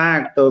the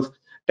impact of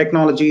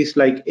technologies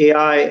like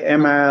AI,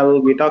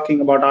 ML, we're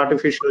talking about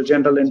artificial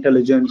general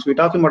intelligence, we're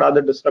talking about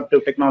other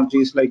disruptive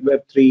technologies like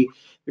Web3,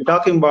 we're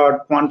talking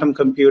about quantum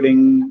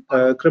computing,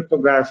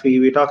 cryptography,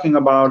 we're talking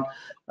about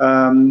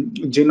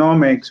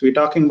genomics, we're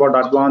talking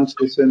about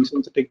advances in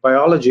synthetic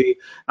biology.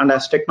 And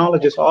as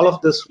technologists, all of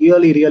this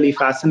really, really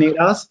fascinate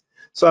us.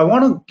 So I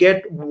want to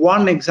get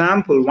one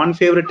example, one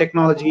favorite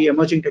technology,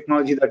 emerging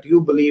technology that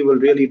you believe will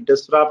really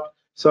disrupt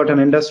certain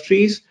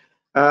industries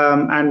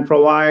and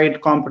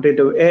provide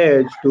competitive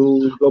edge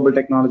to global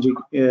technology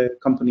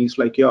companies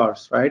like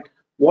yours, right?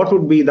 What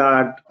would be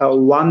that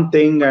one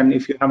thing? And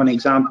if you have an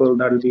example,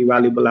 that will be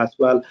valuable as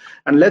well.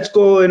 And let's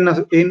go in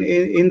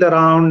the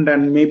round,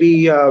 and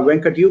maybe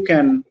Venkat, you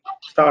can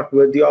start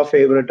with your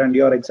favorite and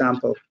your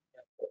example.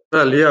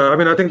 Well, yeah, I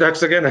mean, I think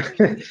that's again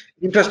an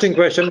interesting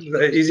question,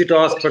 easy to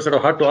ask, but sort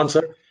of hard to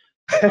answer.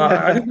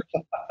 I think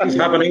it's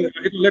happening.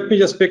 Let me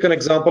just pick an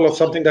example of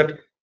something that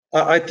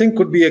I think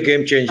could be a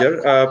game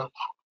changer.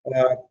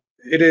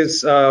 It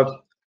is low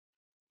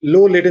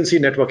latency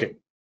networking.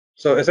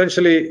 So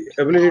essentially,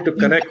 ability to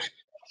connect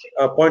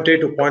point A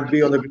to point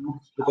B on the ground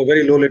with a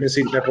very low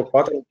latency network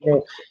path.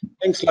 And,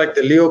 things like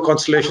the LEO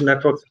constellation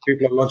networks that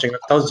people are launching,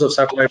 thousands of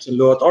satellites in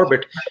low Earth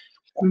orbit,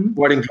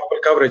 providing global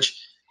coverage.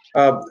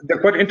 They're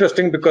quite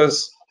interesting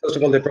because, first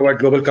of all, they provide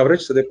global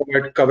coverage. So they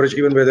provide coverage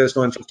even where there's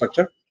no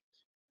infrastructure.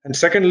 And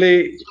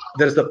secondly,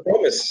 there's the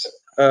promise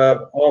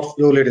of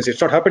low latency.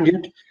 It's not happened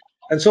yet.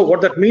 And so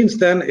what that means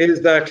then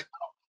is that,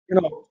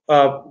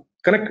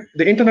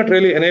 the internet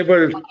really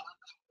enabled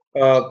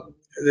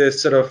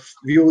this sort of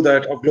view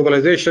that of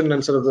globalization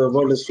and sort of the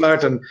world is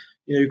flat, and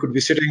you could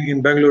be sitting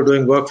in Bangalore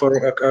doing work for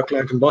a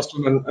client in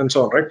Boston and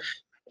so on, right?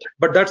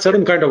 But that's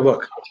certain kind of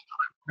work.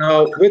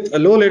 Now, with a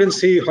low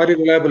latency, highly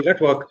reliable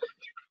network,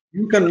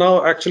 you can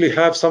now actually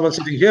have someone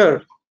sitting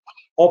here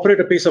operate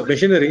a piece of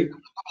machinery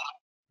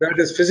that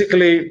is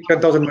physically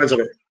 10,000 miles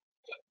away.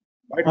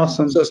 Right?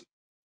 Awesome. So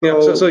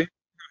you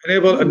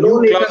enable a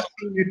new class.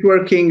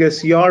 Networking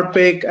is your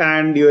pick,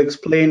 and you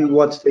explain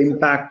what's the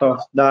impact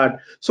of that.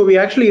 So we're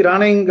actually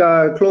running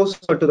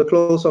closer to the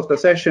close of the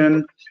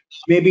session.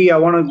 Maybe I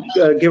want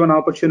to give an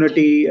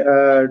opportunity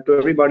to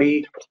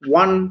everybody.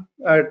 One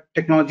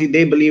technology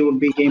they believe would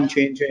be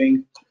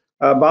game-changing.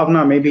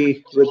 Bhavna,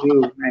 maybe with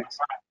you next.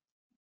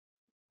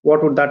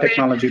 What would that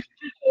technology be?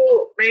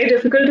 Very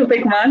difficult to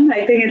pick one.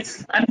 I think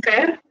it's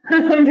unfair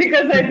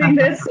because I think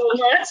there's so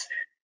much.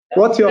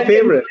 What's your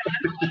favorite?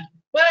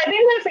 Well, I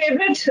think my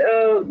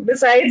favorite,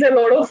 besides a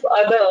lot of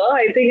other,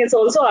 I think it's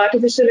also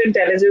artificial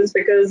intelligence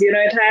because, it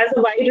has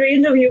a wide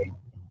range of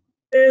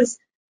uses,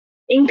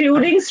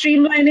 including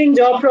streamlining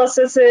job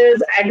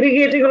processes,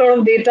 aggregating a lot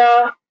of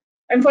data.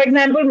 And for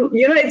example,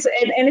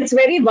 it's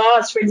very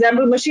vast. For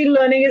example, machine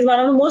learning is one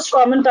of the most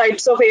common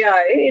types of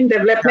AI in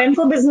development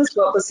for business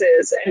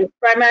purposes and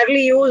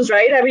primarily used,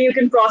 right? I mean, you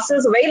can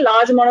process a very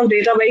large amount of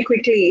data very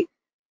quickly.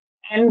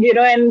 And,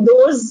 and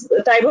those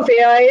type of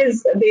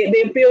AIs,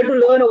 they appear to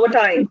learn over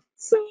time.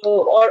 So,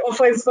 or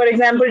for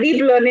example,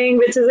 deep learning,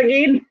 which is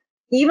again,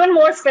 even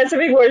more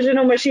specific version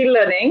of machine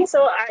learning.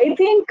 So I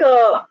think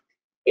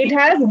it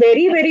has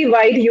very, very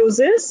wide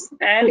uses,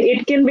 and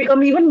it can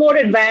become even more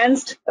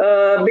advanced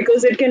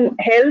because it can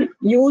help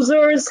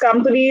users,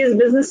 companies,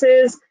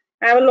 businesses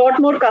have a lot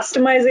more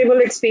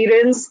customizable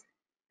experience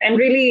and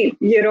really,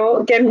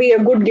 can be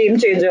a good game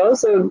changer.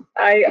 So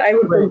I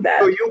would put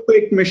that. So you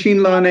picked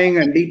machine learning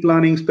and deep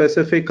learning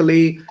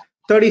specifically.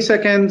 30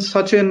 seconds.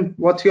 Sachin,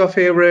 what's your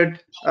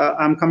favorite?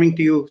 I'm coming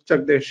to you,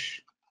 Jagdish.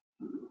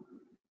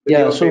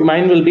 Yeah, so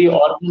mine will be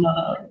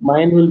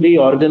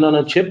organ on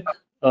a chip,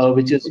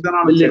 which is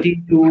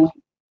ability to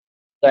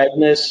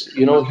diagnose,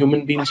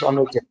 human beings on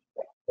a chip.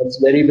 That's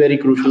very, very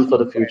crucial for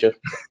the future.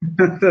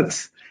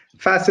 That's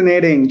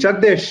fascinating.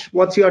 Jagdish,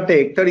 what's your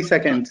take? 30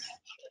 seconds.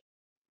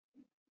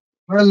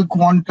 Well,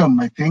 quantum,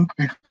 I think,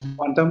 because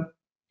Quantum.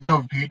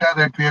 of data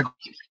that we are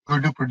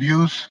going to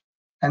produce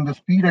and the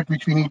speed at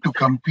which we need to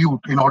compute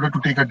in order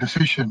to take a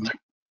decision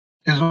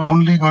is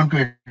only going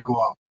to go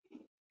up.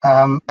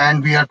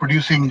 And we are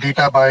producing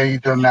data by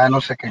the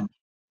nanosecond.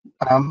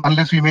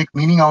 Unless we make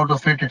meaning out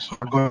of it, it's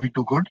not going to be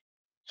too good.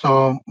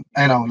 So,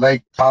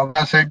 like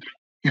Bhavna said,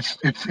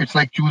 it's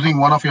like choosing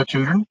one of your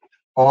children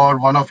or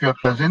one of your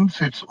cousins.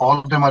 It's all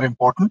of them are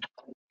important.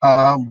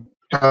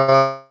 If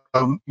I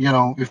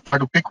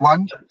had to pick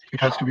one,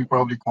 it has to be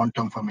probably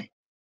quantum for me.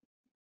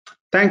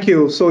 Thank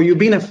you. So you've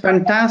been a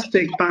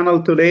fantastic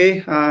panel today.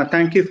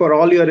 Thank you for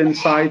all your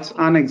insights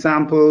and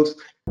examples.